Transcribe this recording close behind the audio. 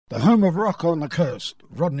The home of rock on the coast,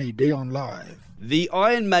 Rodney Dion Live. The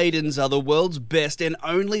Iron Maidens are the world's best and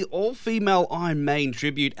only all-female Iron Maiden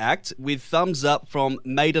tribute act, with thumbs up from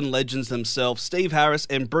Maiden legends themselves, Steve Harris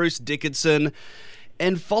and Bruce Dickinson.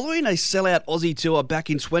 And following a sellout Aussie tour back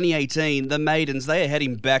in 2018, the Maidens, they are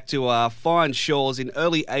heading back to our fine shores in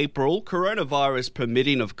early April, coronavirus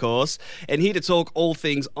permitting, of course. And here to talk all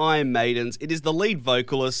things Iron Maidens, it is the lead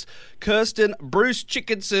vocalist, Kirsten Bruce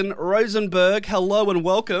Dickinson Rosenberg. Hello and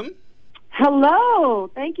welcome. Hello.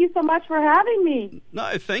 Thank you so much for having me.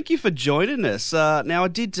 No, thank you for joining us. Now, I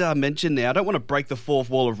did mention I don't want to break the fourth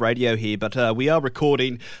wall of radio here, but we are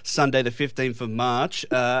recording Sunday the 15th of March.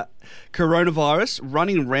 Coronavirus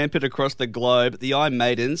running rampant across the globe. The Iron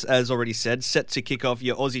Maidens, as already said, set to kick off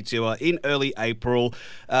your Aussie tour in early April.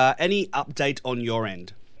 Any update on your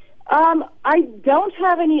end? I don't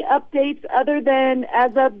have any updates other than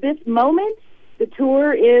as of this moment, the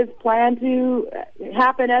tour is planned to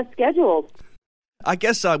happen as scheduled. I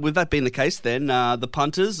guess with that being the case then, the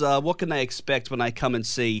punters, what can they expect when they come and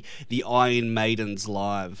see the Iron Maidens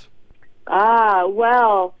live?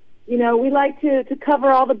 Well, we like to cover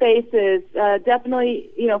all the bases. Definitely,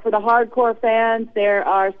 for the hardcore fans, there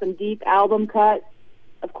are some deep album cuts.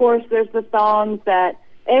 Of course, there's the songs that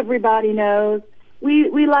everybody knows.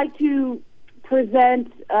 We like to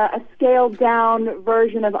present a scaled-down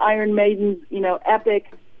version of Iron Maiden's,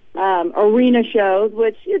 epic arena shows,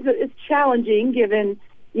 which is challenging given,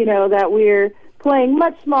 that we're playing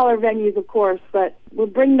much smaller venues, of course, but we're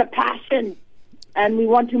bringing the passion, and we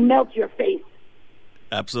want to melt your face.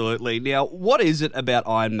 Absolutely. Now, what is it about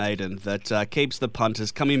Iron Maiden that keeps the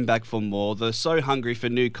punters coming back for more? They're so hungry for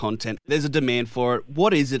new content. There's a demand for it.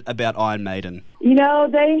 What is it about Iron Maiden?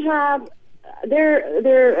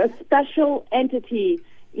 They're a special entity,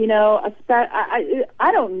 I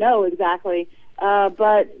don't know exactly,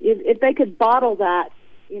 but if they could bottle that,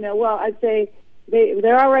 I'd say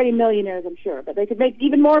they're already millionaires, I'm sure, but they could make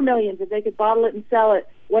even more millions if they could bottle it and sell it,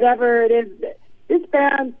 whatever it is. This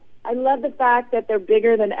band, I love the fact that they're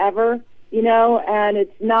bigger than ever, and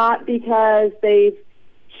it's not because they've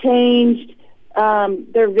changed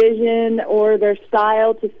their vision or their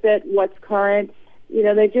style to fit what's current.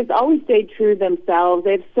 They've just always stayed true to themselves.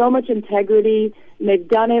 They have so much integrity, and they've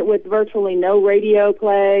done it with virtually no radio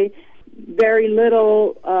play, very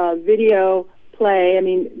little video play.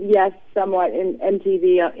 Yes, somewhat in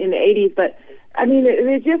MTV in the 80s, but,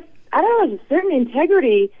 there's just, there's a certain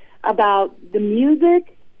integrity about the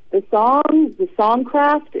music, the songs, the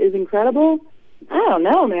songcraft is incredible. I don't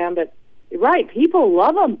know, man, but you're right. People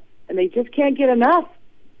love them, and they just can't get enough.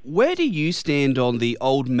 Where do you stand on the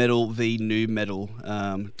old metal v new metal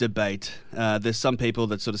debate? There's some people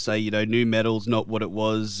that sort of say, new metal's not what it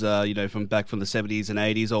was, from back from the 70s and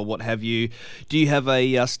 80s or what have you. Do you have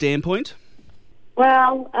a standpoint?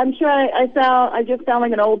 Well, I'm sure I just sound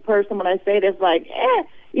like an old person when I say this, like,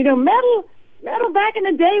 metal back in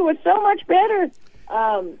the day was so much better.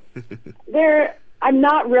 I'm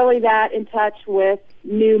not really that in touch with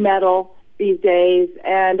new metal these days,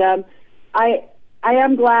 and I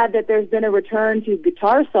am glad that there's been a return to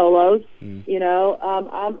guitar solos.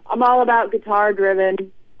 I'm all about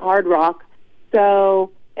guitar-driven hard rock.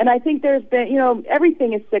 So, and I think there's been,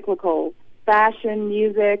 everything is cyclical, fashion,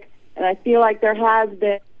 music, and I feel like there has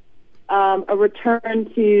been a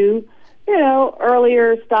return to,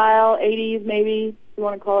 earlier style, 80s maybe, if you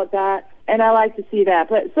want to call it that, and I like to see that.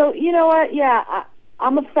 But so, you know what? Yeah,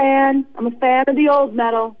 I'm a fan. I'm a fan of the old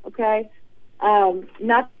metal. Okay,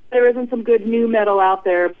 there isn't some good new metal out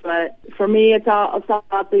there, but for me, it's all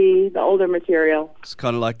about the older material. It's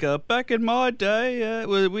kind of like back in my day,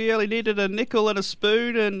 we only needed a nickel and a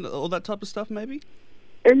spoon and all that type of stuff, maybe.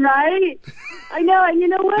 Right? I know, and you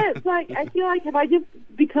know what? It's like, I feel like, have I just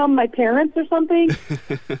become my parents or something?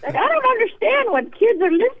 Like, I don't understand what kids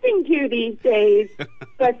are listening to these days.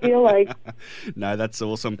 So I feel like. No, that's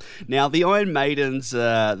awesome. Now, the Iron Maidens,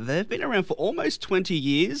 they've been around for almost 20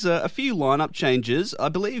 years, a few lineup changes. I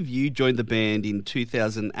believe you joined the band in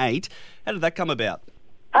 2008. How did that come about?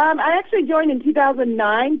 I actually joined in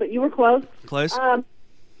 2009, but you were close. Close? I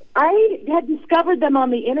had discovered them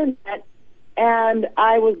on the internet, and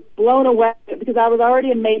I was blown away because I was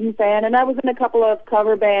already a Maiden fan, and I was in a couple of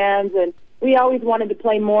cover bands, and we always wanted to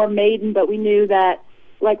play more Maiden, but we knew that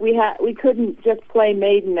we couldn't just play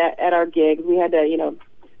Maiden at our gigs. We had to,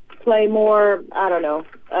 play more,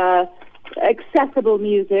 accessible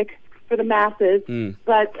music for the masses.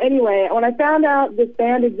 But anyway, when I found out this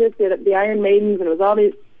band existed, the Iron Maidens, and it was all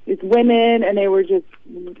these women, and they were just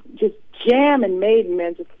jamming Maiden,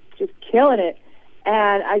 man, just killing it.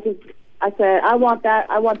 And I said, I want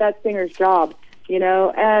that singer's job,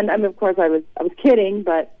 And of course I was kidding,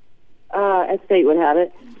 but as fate would have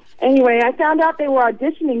it. Anyway, I found out they were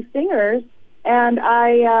auditioning singers, and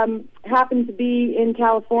I happened to be in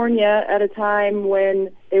California at a time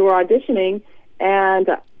when they were auditioning, and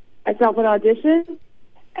I saw an audition,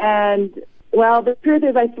 and, well, the truth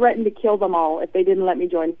is I threatened to kill them all if they didn't let me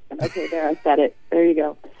join them. Okay, there, I said it. There you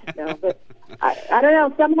go. No, but I don't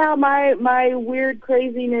know, somehow my weird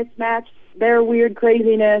craziness matched their weird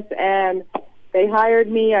craziness, and they hired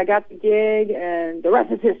me, I got the gig, and the rest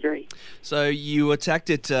is history. So you attacked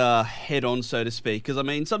it head on, so to speak, because, I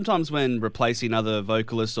mean, sometimes when replacing other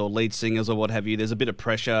vocalists or lead singers or what have you, there's a bit of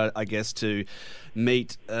pressure, I guess, to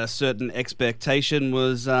meet a certain expectation.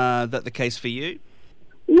 Was that the case for you?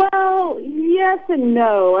 Well, yes and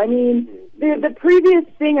no. I mean, the previous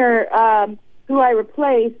singer who I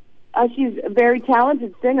replaced, she's a very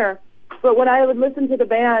talented singer, but when I would listen to the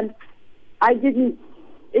band,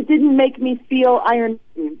 it didn't make me feel Iron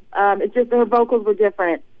Maiden. It's just her vocals were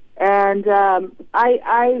different. And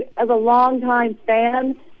I, as a longtime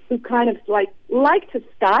fan who kind of like to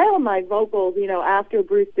style my vocals, after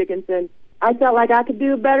Bruce Dickinson, I felt like I could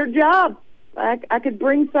do a better job. I could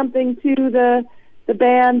bring something to the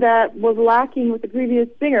band that was lacking with the previous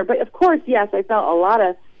singer. But of course, yes, I felt a lot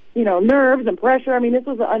of, nerves and pressure. I mean, this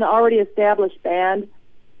was an already established band,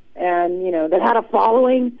 and, that had a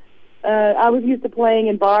following. I was used to playing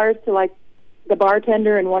in bars to the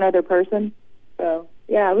bartender and one other person. So,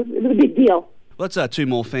 yeah, it was a big deal. Well, that's 2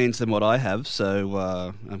 more fans than what I have,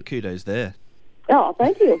 so kudos there. Oh,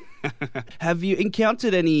 thank you. Have you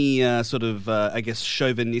encountered any sort of,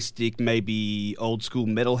 chauvinistic, maybe old-school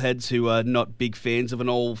metalheads who are not big fans of an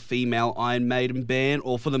all-female Iron Maiden band,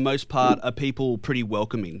 or for the most part are people pretty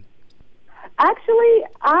welcoming? Actually,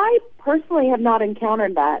 I personally have not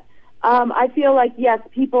encountered that. I feel like, yes,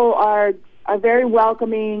 people are very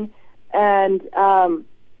welcoming and,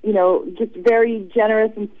 just very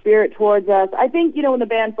generous in spirit towards us. I think, when the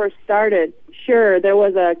band first started, sure, there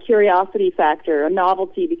was a curiosity factor, a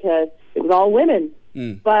novelty, because it was all women.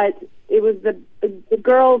 But it was the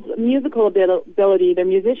girls' musical ability, their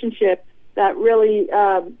musicianship, that really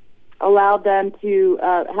allowed them to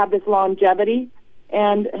have this longevity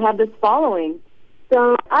and have this following.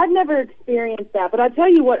 So I've never experienced that, but I'll tell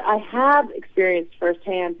you what I have experienced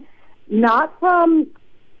firsthand, not from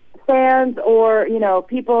fans or,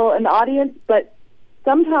 people in the audience, but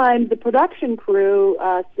sometimes the production crew,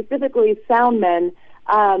 specifically sound men,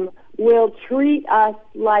 will treat us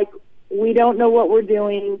like we don't know what we're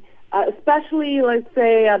doing, especially, let's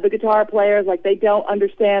say, the guitar players, like they don't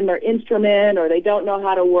understand their instrument or they don't know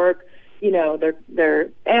how to work, their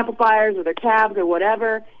amplifiers or their cabs or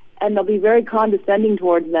whatever. And they'll be very condescending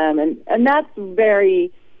towards them, and that's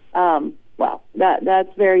very,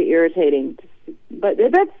 that's very irritating. But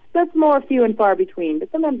that's more few and far between.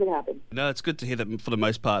 But sometimes it happens. No, it's good to hear that for the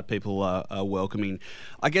most part people are welcoming.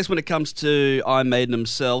 I guess when it comes to Iron Maiden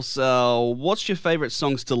themselves, what's your favourite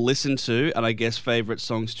songs to listen to, and I guess favourite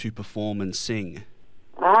songs to perform and sing?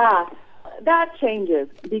 That changes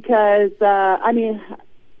because I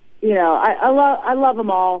love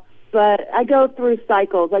them all. But I go through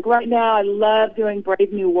cycles. Like right now, I love doing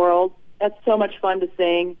Brave New World. That's so much fun to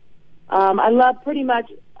sing. I love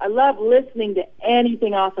listening to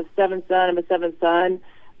anything off of Seventh Son and the Seventh Son.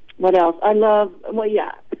 What else?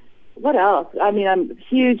 What else? I mean, I'm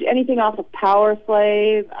huge. Anything off of Power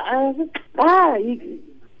Slave.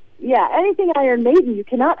 Anything Iron Maiden. You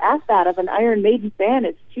cannot ask that of an Iron Maiden fan.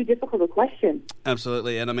 It's too difficult a question.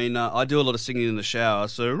 Absolutely. And I mean, I do a lot of singing in the shower,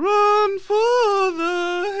 so run for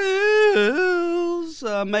the hills.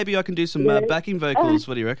 Maybe I can do some backing vocals.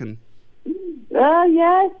 What do you reckon?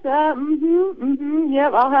 Yes.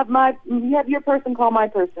 Yep, I'll have your person call my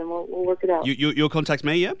person. We'll work it out. You'll contact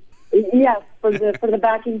me, yeah? Yes, for the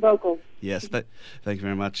backing vocals. Yes, thank you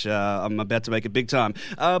very much. I'm about to make it big time.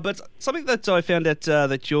 But something that I found out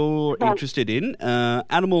that you're interested in,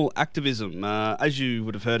 animal activism. As you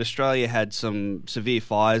would have heard, Australia had some severe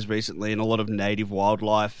fires recently, and a lot of native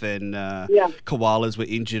wildlife and koalas were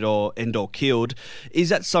injured or killed. Is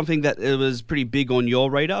that something that was pretty big on your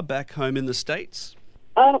radar back home in the States?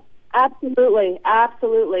 Oh, absolutely.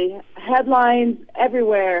 Headlines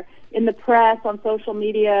everywhere. In the press, on social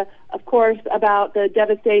media, of course, about the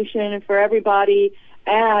devastation for everybody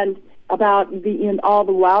and about all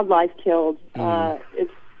the wildlife killed.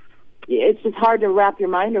 It's just hard to wrap your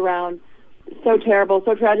mind around. So terrible,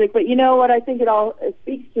 so tragic. But you know what I think it all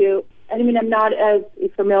speaks to? I mean, I'm not as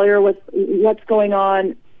familiar with what's going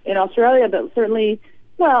on in Australia, but certainly,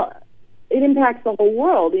 it impacts the whole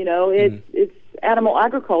world. It's animal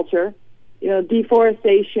agriculture,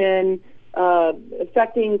 deforestation,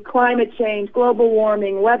 affecting climate change, global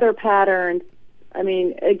warming, weather patterns, I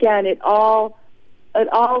mean, again, it all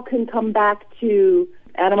can come back to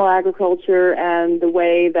animal agriculture and the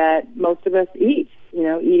way that most of us eat,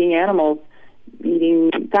 eating animals,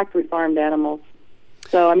 eating factory farmed animals.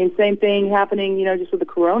 So, I mean, same thing happening, just with the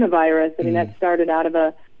coronavirus. I mean, that started out of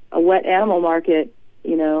a wet animal market,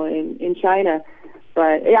 in China.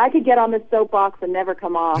 But I could get on this soapbox and never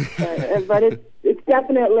come off. But it's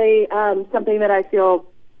definitely something that I feel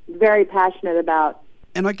very passionate about.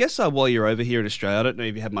 And I guess while you're over here in Australia, I don't know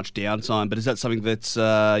if you have much downtime, but is that something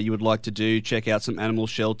that you would like to do, check out some animal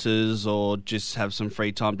shelters or just have some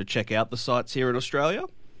free time to check out the sites here in Australia?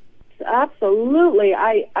 Absolutely.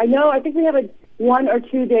 I think we have 1 or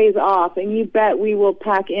 2 days off, and you bet we will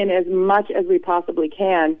pack in as much as we possibly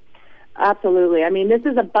can. Absolutely. I mean, this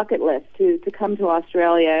is a bucket list to come to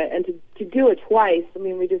Australia and to do it twice. I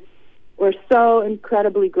mean, we're so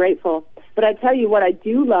incredibly grateful. But I tell you what I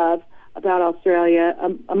do love about Australia,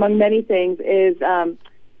 among many things, is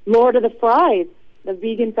Lord of the Fries, the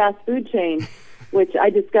vegan fast food chain, which I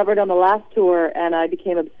discovered on the last tour and I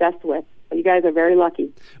became obsessed with. So you guys are very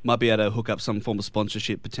lucky. Might be able to hook up some form of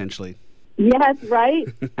sponsorship potentially. Yes, right?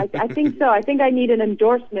 I think so. I think I need an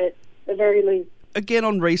endorsement at the very least. Again,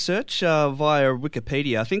 on research via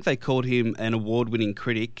Wikipedia, I think they called him an award-winning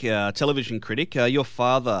critic, television critic. Your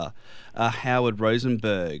father, Howard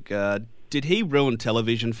Rosenberg, did he ruin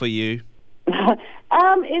television for you?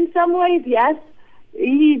 In some ways, yes.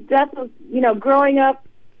 He definitely, growing up,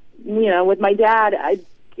 with my dad,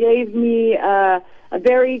 gave me a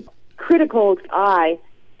very critical eye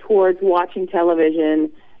towards watching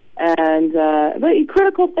television. And but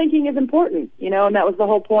critical thinking is important, and that was the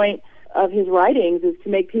whole point of his writings, is to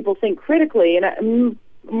make people think critically. And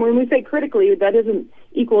when we say critically, that isn't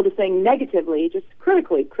equal to saying negatively, just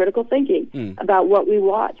critical thinking about what we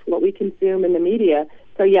watch, what we consume in the media.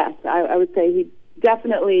 So yes, I would say he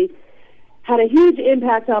definitely had a huge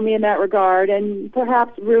impact on me in that regard, and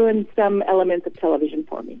perhaps ruined some elements of television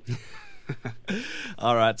for me.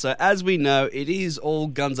 All right, so as we know, it is all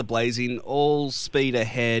guns a-blazing, all speed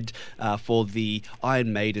ahead for the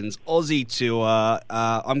Iron Maiden's Aussie tour.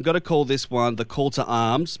 I'm going to call this one the call to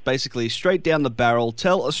arms, basically straight down the barrel.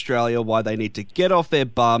 Tell Australia why they need to get off their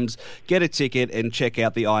bums, get a ticket, and check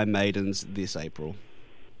out the Iron Maidens this April.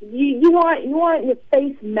 You want your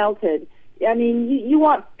face melted. I mean, you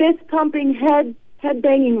want fist-pumping,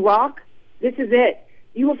 head-banging rock. This is it.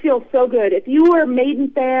 You will feel so good. If you were a Maiden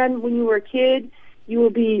fan when you were a kid, you will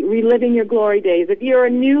be reliving your glory days. If you're a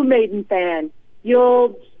new Maiden fan,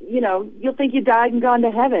 you'll think you died and gone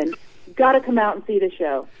to heaven. You've got to come out and see the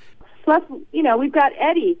show. Plus, we've got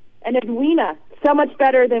Eddie and Edwina, so much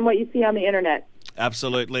better than what you see on the internet.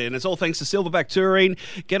 Absolutely, and it's all thanks to Silverback Touring.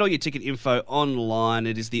 Get all your ticket info online.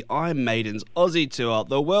 It is the Iron Maiden's Aussie Tour,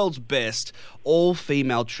 the world's best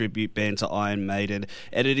all-female tribute band to Iron Maiden.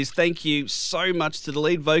 And it is thank you so much to the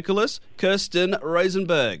lead vocalist, Kirsten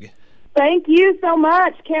Rosenberg. Thank you so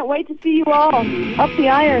much. Can't wait to see you all. Up the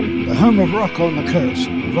iron. The home of rock on the coast,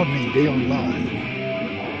 Rodney Dion Live.